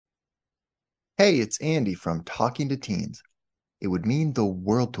Hey, it's Andy from Talking to Teens. It would mean the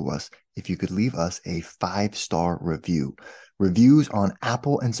world to us if you could leave us a 5-star review. Reviews on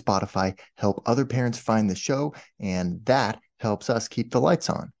Apple and Spotify help other parents find the show, and that helps us keep the lights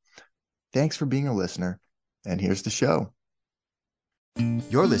on. Thanks for being a listener, and here's the show.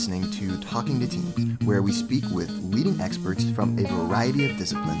 You're listening to Talking to Teens, where we speak with leading experts from a variety of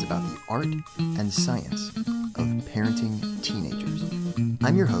disciplines about the art and science of parenting teenagers.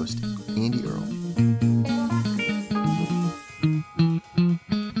 I'm your host, Andy Earle.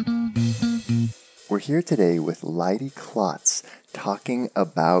 We're here today with Leidy Klotz talking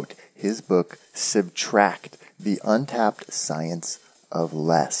about his book, Subtract, The Untapped Science of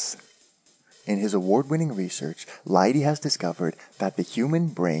Less. In his award-winning research, Leidy has discovered that the human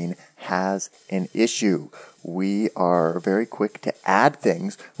brain has an issue. We are very quick to add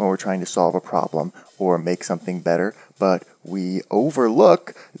things when we're trying to solve a problem or make something better, but we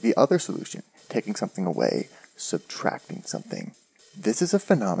overlook the other solution, taking something away, subtracting something. This is a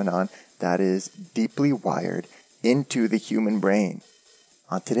phenomenon that is deeply wired into the human brain.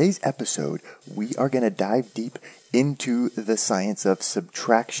 On today's episode, we are going to dive deep into the science of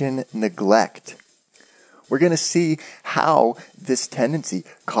subtraction neglect. We're going to see how this tendency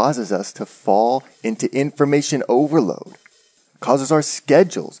causes us to fall into information overload, causes our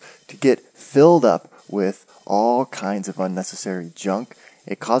schedules to get filled up with all kinds of unnecessary junk.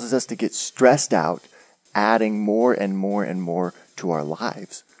 It causes us to get stressed out, adding more and more and more to our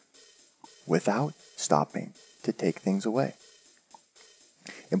lives without stopping to take things away.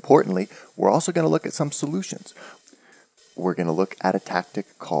 Importantly, we're also going to look at some solutions. We're going to look at a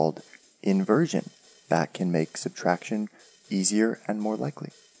tactic called inversion that can make subtraction easier and more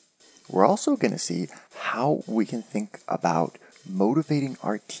likely. We're also going to see how we can think about motivating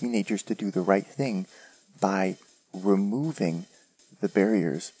our teenagers to do the right thing by removing the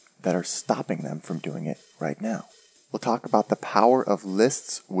barriers that are stopping them from doing it right now. We'll talk about the power of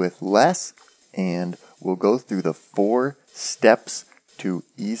lists with less, and we'll go through the 4 steps to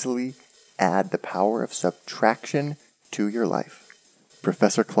easily add the power of subtraction to your life.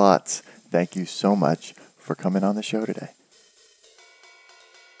 Professor Klotz, thank you so much for coming on the show today.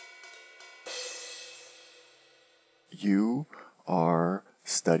 You are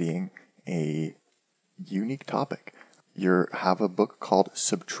studying a unique topic. You have a book called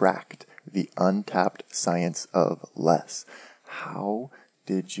Subtract, The Untapped Science of Less. How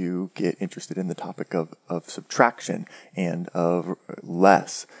did you get interested in the topic of subtraction and of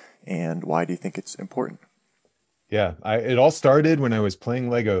less, and why do you think it's important? Yeah, it all started when I was playing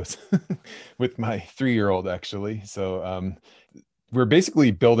Legos with my 3-year-old, actually. So we're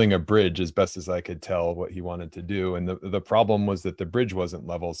basically building a bridge as best as I could tell what he wanted to do. And the problem was that the bridge wasn't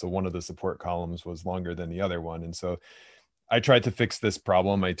level. So one of the support columns was longer than the other one. And so I tried to fix this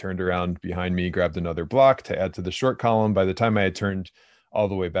problem. I turned around behind me, grabbed another block to add to the short column. By the time I had turned all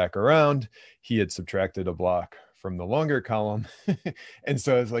the way back around, he had subtracted a block from the longer column. And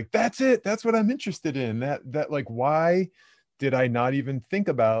so I was like, that's it. That's what I'm interested in. That like, why did I not even think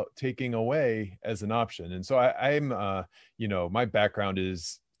about taking away as an option? And so I'm my background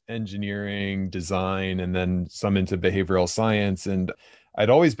is engineering, design, and then some into behavioral science. And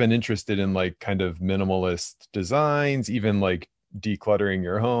I'd always been interested in like kind of minimalist designs, even like decluttering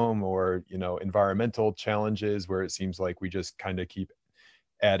your home or, environmental challenges where it seems like we just kind of keep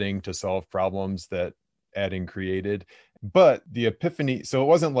adding to solve problems that adding created. But the epiphany, so it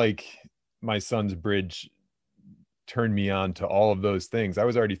wasn't like my son's bridge turned me on to all of those things. I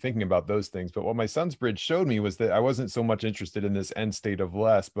was already thinking about those things. But what my son's bridge showed me was that I wasn't so much interested in this end state of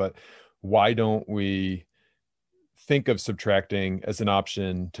less, but why don't we think of subtracting as an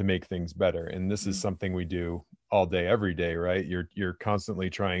option to make things better? And this is something we do all day, every day, right? You're constantly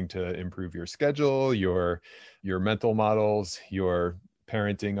trying to improve your schedule, your mental models, your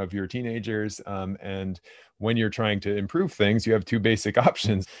parenting of your teenagers. And when you're trying to improve things, you have 2 basic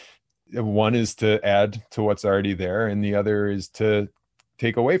options. One is to add to what's already there, and the other is to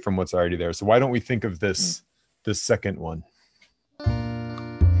take away from what's already there. So why don't we think of this second one?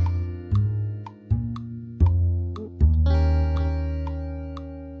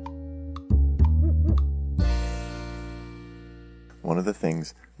 One of the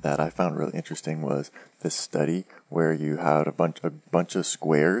things that I found really interesting was this study where you had a bunch of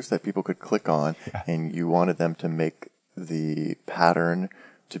squares that people could click on, Yeah. and you wanted them to make the pattern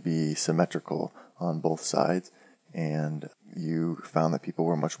to be symmetrical on both sides, and you found that people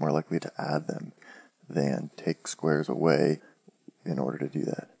were much more likely to add them than take squares away in order to do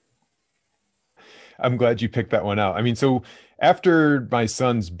that. I'm glad you picked that one out. I mean, so after my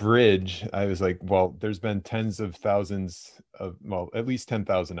son's bridge, I was like, well, there's been tens of thousands of, well, at least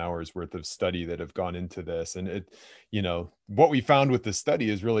 10,000 hours worth of study that have gone into this. And what we found with the study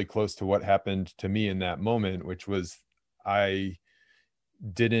is really close to what happened to me in that moment, which was I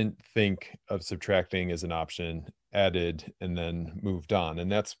didn't think of subtracting as an option, added, and then moved on.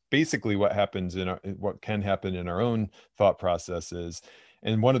 And that's basically what can happen in our own thought processes.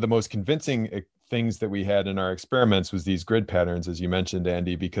 And one of the most convincing things that we had in our experiments was these grid patterns, as you mentioned,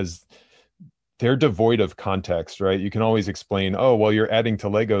 Andy, because they're devoid of context, right? You can always explain, oh, well, you're adding to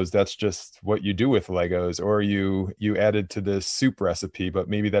Legos. That's just what you do with Legos. Or you added to this soup recipe, but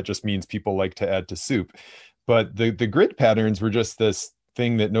maybe that just means people like to add to soup. But the grid patterns were just this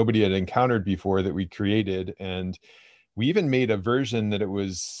thing that nobody had encountered before that we created. And we even made a version that it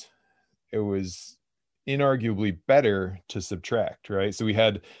was inarguably better to subtract, right? So we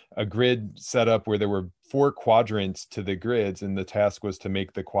had a grid set up where there were 4 quadrants to the grids, and the task was to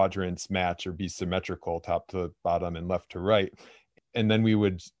make the quadrants match or be symmetrical, top to bottom and left to right. And then we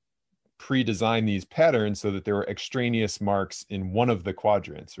would pre-design these patterns so that there were extraneous marks in one of the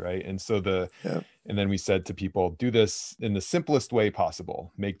quadrants, right? And so Yep. and then we said to people, do this in the simplest way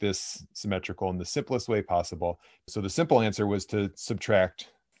possible, make this symmetrical in the simplest way possible. So the simple answer was to subtract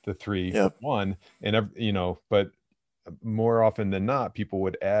the 3 from Yep. 1. But more often than not, people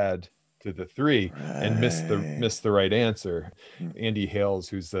would add to the 3 and Right. miss the right answer. Hmm. Andy Hales,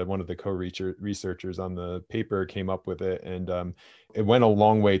 who's one of the co-researchers on the paper, came up with it, and it went a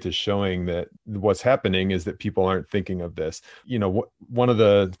long way to showing that what's happening is that people aren't thinking of this. One of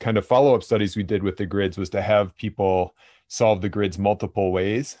the kind of follow-up studies we did with the grids was to have people solve the grids multiple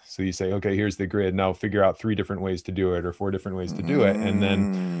ways. So you say, okay, here's the grid. Now figure out 3 different ways to do it or 4 different ways to do it. And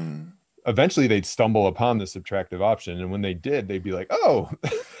then Mm. eventually they'd stumble upon the subtractive option. And when they did, they'd be like, oh,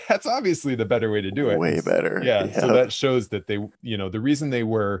 that's obviously the better way to do it. Way better. Yeah. So Yep. that shows that the reason they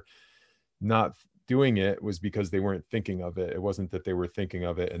were not doing it was because they weren't thinking of it. It wasn't that they were thinking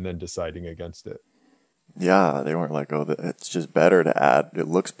of it and then deciding against it. Yeah, they weren't like, oh, it's just better to add. It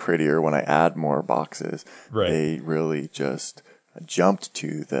looks prettier when I add more boxes. Right. They really just jumped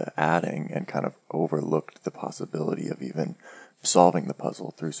to the adding and kind of overlooked the possibility of even solving the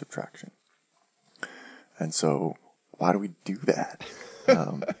puzzle through subtraction. And so, why do we do that?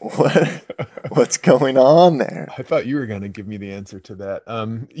 What's going on there? I thought you were going to give me the answer to that.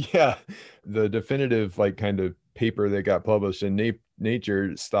 Yeah, the definitive kind of paper that got published in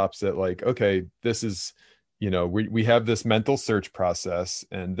Nature stops at okay, this is, we have this mental search process,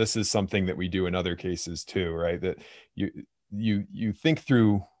 and this is something that we do in other cases too, right? That you think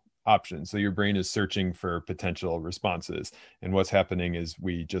through options. So your brain is searching for potential responses. And what's happening is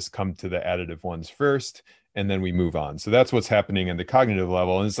we just come to the additive ones first, and then we move on. So that's what's happening in the cognitive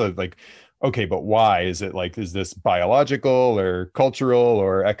level. And it's okay, but why? Is this biological or cultural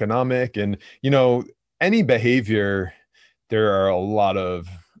or economic? And, any behavior, there are a lot of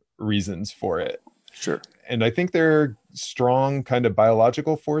reasons for it. Sure. And I think there are strong kind of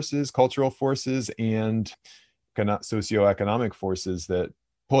biological forces, cultural forces, and kind of socioeconomic forces that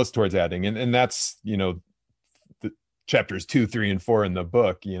pull us towards adding. And that's, the chapters 2, 3, and 4 in the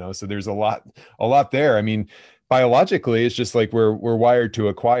book, so there's a lot there. I mean, biologically, it's just we're wired to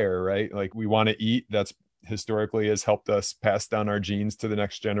acquire, right? We want to eat. That's historically has helped us pass down our genes to the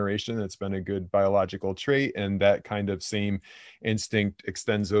next generation. It's been a good biological trait. And that kind of same instinct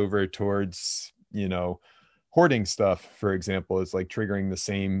extends over towards, hoarding stuff, for example, is triggering the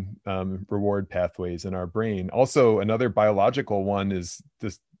same reward pathways in our brain. Also, another biological one is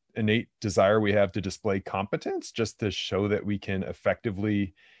this innate desire we have to display competence, just to show that we can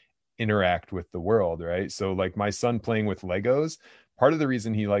effectively interact with the world, right? So my son playing with Legos, part of the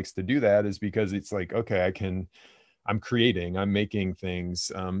reason he likes to do that is because it's okay, I'm creating, I'm making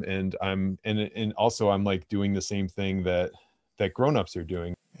things, and also I'm doing the same thing that grown-ups are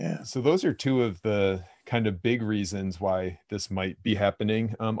doing. Yeah. So those are 2 of the kind of big reasons why this might be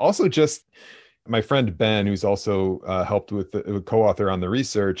happening. Also, just my friend Ben, who's also helped with the co-author on the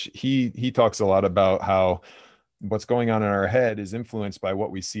research, he talks a lot about how what's going on in our head is influenced by what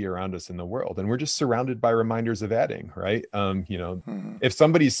we see around us in the world. And we're just surrounded by reminders of adding, right? If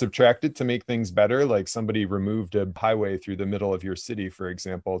somebody's subtracted to make things better, like somebody removed a highway through the middle of your city, for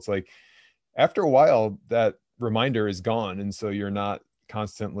example, it's after a while that reminder is gone. And so you're not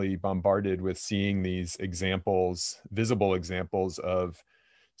constantly bombarded with seeing these visible examples of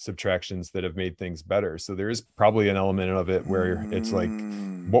subtractions that have made things better. So there is probably an element of it where it's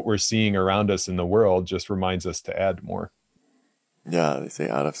what we're seeing around us in the world just reminds us to add more. Yeah, they say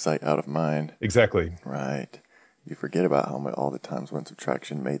out of sight, out of mind. Exactly. Right. You forget about all the times when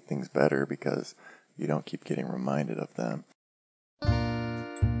subtraction made things better because you don't keep getting reminded of them.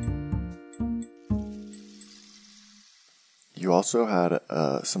 You also had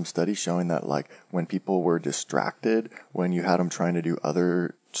some studies showing that, like, when people were distracted, when you had them trying to do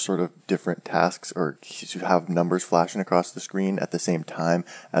other sort of different tasks, or you have numbers flashing across the screen at the same time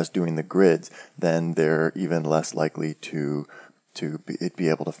as doing the grids, then they're even less likely to be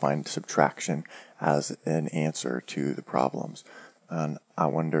able to find subtraction as an answer to the problems. And I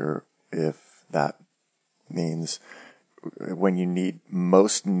wonder if that means when you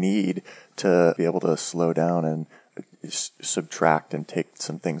most need to be able to slow down and subtract and take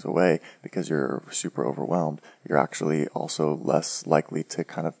some things away because you're super overwhelmed, you're actually also less likely to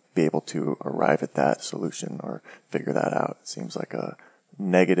kind of be able to arrive at that solution or figure that out. It seems like a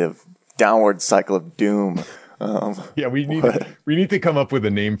negative downward cycle of doom. Yeah, we need to come up with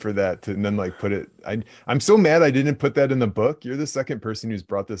a name for that and then like put it. I'm so mad I didn't put that in the book. You're the second person who's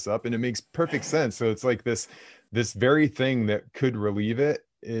brought this up, and it makes perfect sense. So it's like this very thing that could relieve it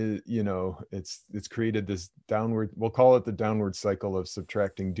is, it's created this downward, we'll call it the downward cycle of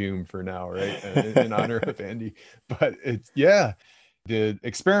subtracting doom for now, right? In honor of Andy. But the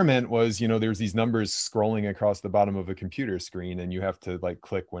experiment was, there's these numbers scrolling across the bottom of a computer screen, and you have to like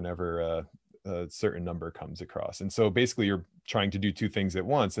click whenever a certain number comes across. And so basically you're trying to do two things at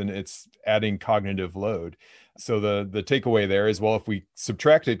once, and it's adding cognitive load. So the takeaway there is, well, if we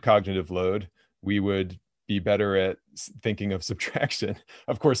subtracted cognitive load, we would be better at thinking of subtraction.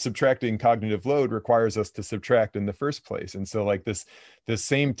 Of course, subtracting cognitive load requires us to subtract in the first place. And so like this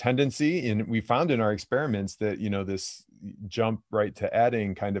same tendency, and we found in our experiments that, this jump right to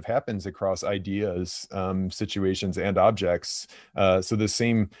adding kind of happens across ideas, situations, and objects. So the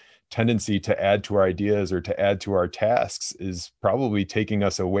same tendency to add to our ideas or to add to our tasks is probably taking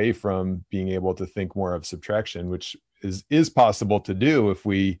us away from being able to think more of subtraction, which is possible to do if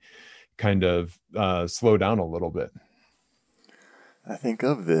we kind of slow down a little bit. I think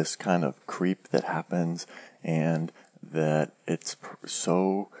of this kind of creep that happens, and that it's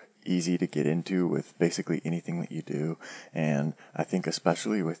so easy to get into with basically anything that you do. And I think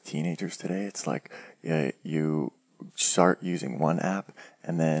especially with teenagers today, it's like you start using one app,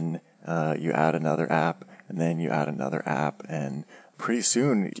 and then you add another app, and then you add another app, and pretty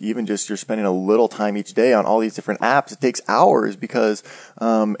soon, even just you're spending a little time each day on all these different apps. It takes hours because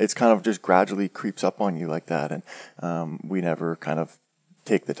it's kind of just gradually creeps up on you like that. And we never kind of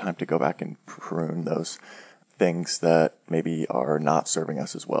take the time to go back and prune those things that maybe are not serving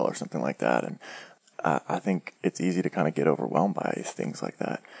us as well or something like that. And I think it's easy to kind of get overwhelmed by things like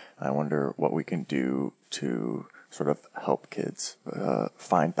that. I wonder what we can do to sort of help kids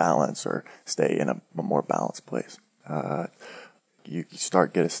find balance or stay in a more balanced place. You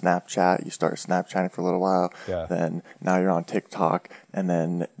get a Snapchat, you start Snapchatting for a little while, then now you're on TikTok, and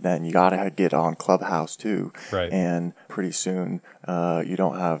then you gotta get on Clubhouse too. Right. And pretty soon, you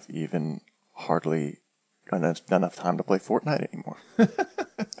don't have even hardly enough time to play Fortnite anymore.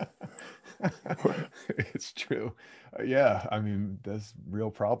 It's true. Yeah, I mean, that's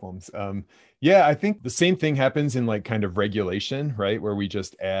real problems. Yeah, I think the same thing happens in like kind of regulation, right? Where we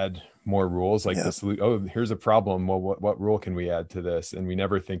just add more rules, like this. Oh, here's a problem. Well, what rule can we add to this? And we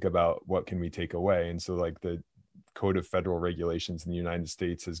never think about what can we take away. And so like the Code of Federal Regulations in the United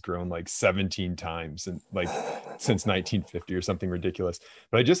States has grown like 17 times and like since 1950 or something ridiculous.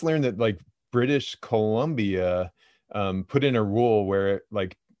 But I just learned that like British Columbia put in a rule where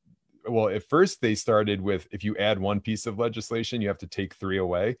like, well, at first they started with, if you add one piece of legislation, you have to take 3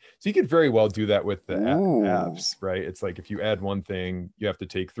 away. So you could very well do that with the apps, right? It's like, if you add one thing, you have to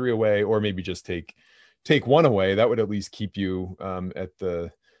take 3 away, or maybe just take 1 away. That would at least keep you at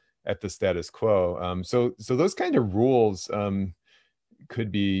the status quo. So those kind of rules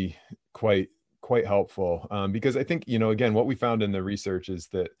could be quite helpful, because I think, again, what we found in the research is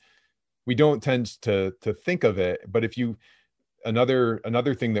that we don't tend to think of it, but if you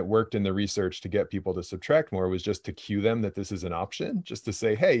another thing that worked in the research to get people to subtract more was just to cue them that this is an option, just to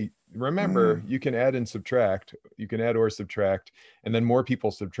say, hey, remember, you can add and subtract, you can add or subtract, and then more people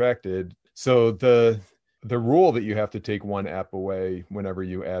subtracted. So the rule that you have to take 1 app away whenever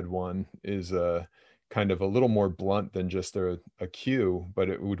you add one is kind of a little more blunt than just a cue, but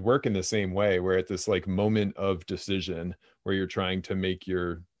it would work in the same way, where at this like moment of decision where you're trying to make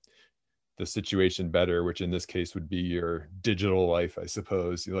the situation better, which in this case would be your digital life, I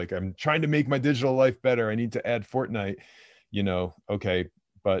suppose. You're like, I'm trying to make my digital life better, I need to add Fortnite, okay,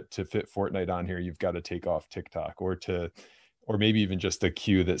 but to fit Fortnite on here, you've got to take off TikTok, or maybe even just a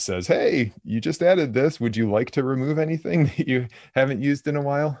cue that says, hey, you just added this, would you like to remove anything that you haven't used in a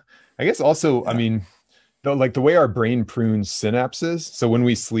while? I guess also, I mean, like the way our brain prunes synapses. So when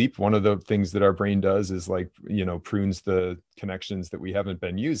we sleep, one of the things that our brain does is like, prunes the connections that we haven't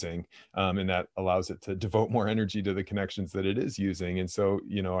been using. And that allows it to devote more energy to the connections that it is using. And so,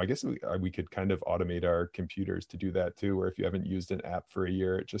 I guess we could kind of automate our computers to do that too, where if you haven't used an app for a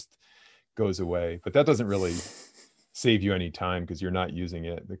year, it just goes away. But that doesn't really save you any time because you're not using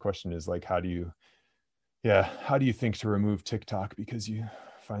it. The question is like, how do you think to remove TikTok because you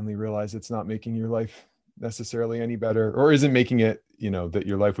finally realize it's not making your life necessarily any better, or isn't making it, that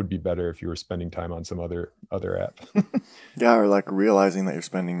your life would be better if you were spending time on some other app. Yeah, or like realizing that you're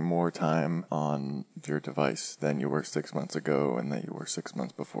spending more time on your device than you were 6 months ago and that you were 6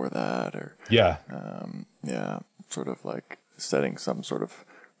 months before that, or Yeah. yeah, sort of like setting some sort of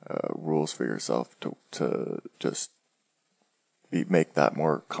rules for yourself to just make that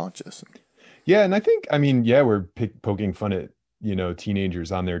more conscious. Yeah. And I mean, yeah, we're poking fun at,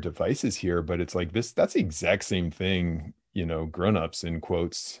 teenagers on their devices here, but it's like that's the exact same thing, grownups in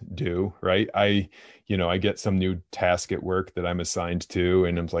quotes do, right? I get some new task at work that I'm assigned to,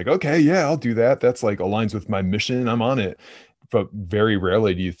 and I'm like, okay, yeah, I'll do that. That's like aligns with my mission. I'm on it. But very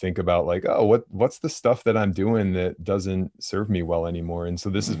rarely do you think about like, oh, what's the stuff that I'm doing that doesn't serve me well anymore? And so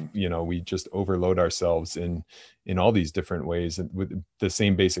this is, we just overload ourselves in all these different ways, and with the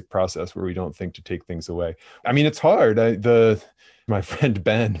same basic process where we don't think to take things away. I mean, it's hard. My friend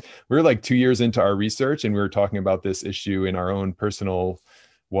Ben, we were like 2 years into our research, and we were talking about this issue in our own personal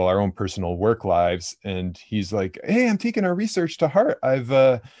work lives. And he's like, hey, I'm taking our research to heart.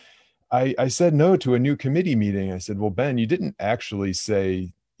 I said no to a new committee meeting. I said, well, Ben, you didn't actually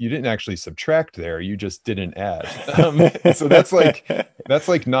subtract there. You just didn't add. So that's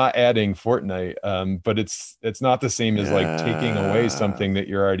like not adding Fortnite. But it's not the same as like taking away something that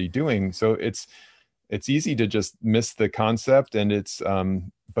you're already doing. So it's easy to just miss the concept. And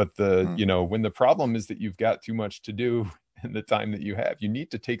but when the problem is that you've got too much to do in the time that you have, you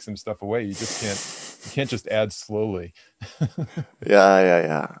need to take some stuff away. You can't just add slowly.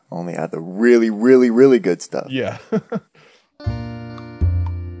 Yeah. Only add the really, really, really good stuff. Yeah.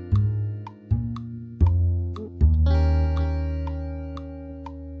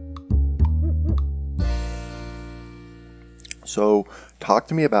 So talk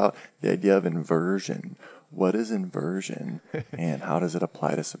to me about the idea of inversion. What is inversion and how does it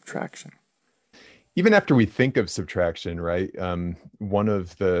apply to subtraction? Even after we think of subtraction, right? One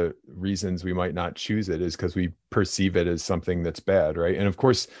of the reasons we might not choose it is because we perceive it as something that's bad, right? And of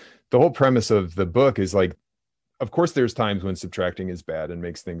course, the whole premise of the book is like, of course, there's times when subtracting is bad and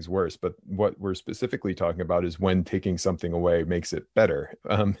makes things worse. But what we're specifically talking about is when taking something away makes it better.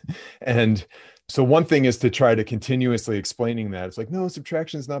 And so one thing is to try to continuously explaining that. It's like, no,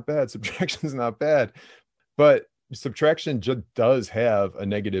 subtraction is not bad. Subtraction is not bad. But subtraction just does have a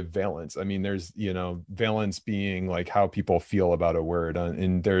negative valence. I mean, there's, valence being like how people feel about a word.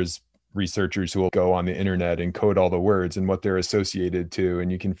 And there's researchers who will go on the internet and code all the words and what they're associated to. And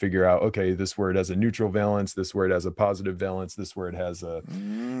you can figure out, okay, this word has a neutral valence, this word has a positive valence, this word has a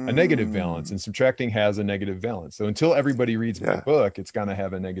negative valence, and subtracting has a negative valence. So until everybody reads my book, it's going to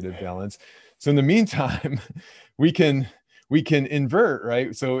have a negative valence. So in the meantime, we can invert,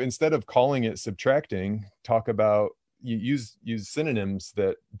 right? So instead of calling it subtracting, talk about use synonyms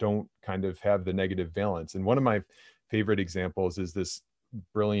that don't kind of have the negative valence. And one of my favorite examples is this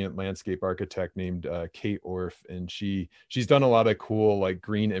brilliant landscape architect named Kate Orff, and she's done a lot of cool like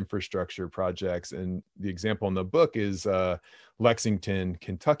green infrastructure projects. And the example in the book is Lexington,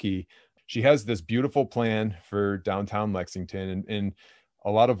 Kentucky. She has this beautiful plan for downtown Lexington, and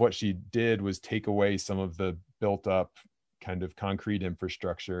a lot of what she did was take away some of the built up kind of concrete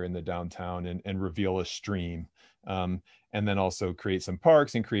infrastructure in the downtown and reveal a stream, and then also create some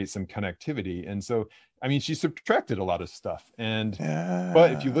parks and create some connectivity. And so, I mean, she subtracted a lot of stuff.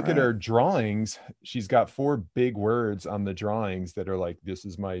 But if you look at her drawings, she's got 4 big words on the drawings that are like, this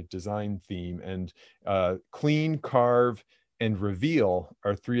is my design theme. And clean, carve, and reveal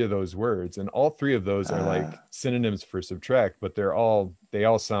are 3 of those words. And all 3 of those are like synonyms for subtract, but they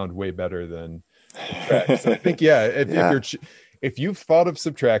all sound way better than subtract. So I think, if you've thought of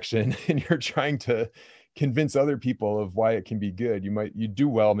subtraction and you're trying to convince other people of why it can be good, you do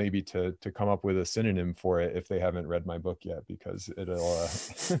well maybe to come up with a synonym for it if they haven't read my book yet, because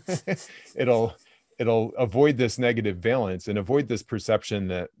it'll avoid this negative valence and avoid this perception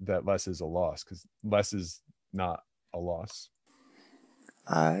that less is a loss, because less is not a loss.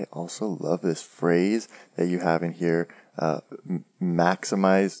 I also love this phrase that you have in here,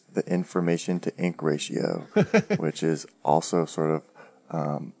 maximize the information to ink ratio, which is also sort of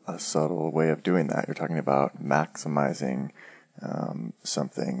a subtle way of doing that. You're talking about maximizing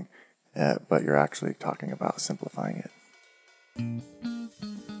something but you're actually talking about simplifying it.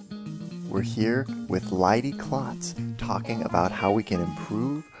 We're here with Leidy Klotz talking about how we can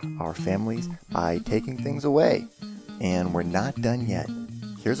improve our families by taking things away. And we're not done yet.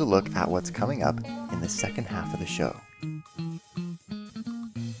 Here's a look at what's coming up in the second half of the show.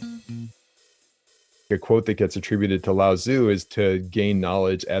 A quote that gets attributed to Lao Tzu is to gain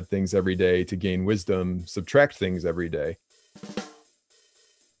knowledge, add things every day, to gain wisdom, subtract things every day.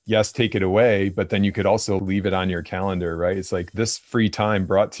 Yes, take it away, but then you could also leave it on your calendar, right? It's like this free time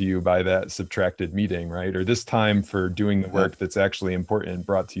brought to you by that subtracted meeting, right? Or this time for doing the work that's actually important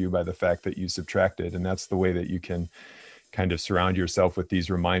brought to you by the fact that you subtracted. And that's the way that you can kind of surround yourself with these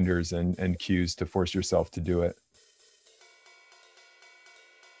reminders and cues to force yourself to do it.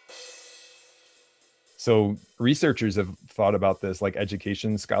 So researchers have thought about this, like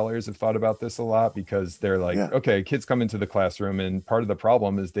education scholars have thought about this a lot, because they're like, okay, kids come into the classroom and part of the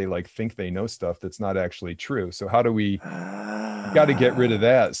problem is they like think they know stuff that's not actually true. So how do we got to get rid of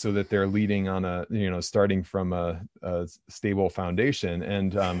that so that they're leading on a, starting from a stable foundation.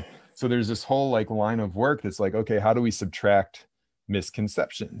 And so there's this whole like line of work that's like, okay, how do we subtract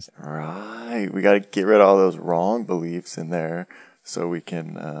misconceptions? Right. We got to get rid of all those wrong beliefs in there so we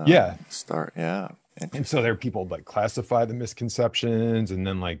can start. Yeah. And so there are people like classify the misconceptions and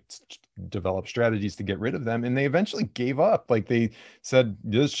then like develop strategies to get rid of them. And they eventually gave up. Like they said,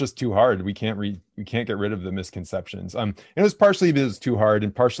 this is just too hard. We can't get rid of the misconceptions. And it was partially because it's too hard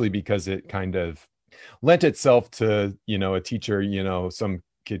and partially because it kind of lent itself to, a teacher, some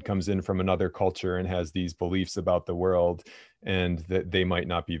kid comes in from another culture and has these beliefs about the world and that they might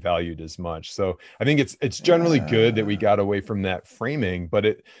not be valued as much. So I think it's generally good that we got away from that framing, but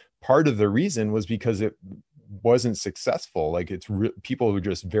part of the reason was because it wasn't successful. Like people who are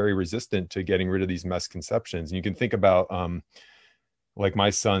just very resistant to getting rid of these misconceptions. And you can think about, like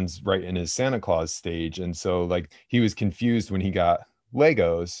my son's right in his Santa Claus stage. And so like he was confused when he got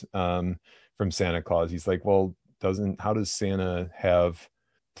Legos from Santa Claus. He's like, well, how does Santa have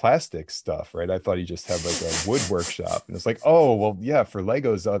plastic stuff, right? I thought he just had like a wood workshop. And it's like, oh, well, yeah, for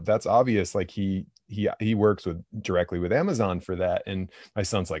Legos, that's obvious. Like he works directly with Amazon for that. And my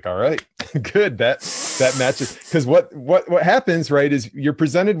son's like, all right, good. That matches. Because what happens, right, is you're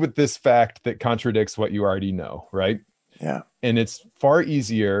presented with this fact that contradicts what you already know, right? Yeah. And it's far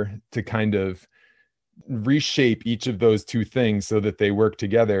easier to kind of reshape each of those two things so that they work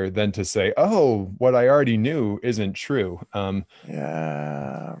together than to say, oh, what I already knew isn't true. And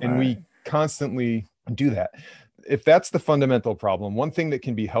we constantly do that. If that's the fundamental problem, one thing that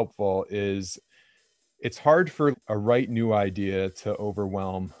can be helpful is it's hard for a right new idea to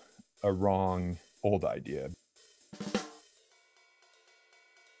overwhelm a wrong old idea.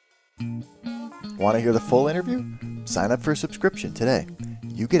 Want to hear the full interview? Sign up for a subscription today.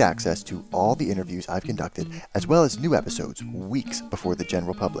 You get access to all the interviews I've conducted, as well as new episodes weeks before the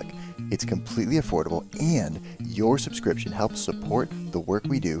general public. It's completely affordable, and your subscription helps support the work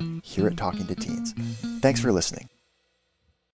we do here at Talking to Teens. Thanks for listening.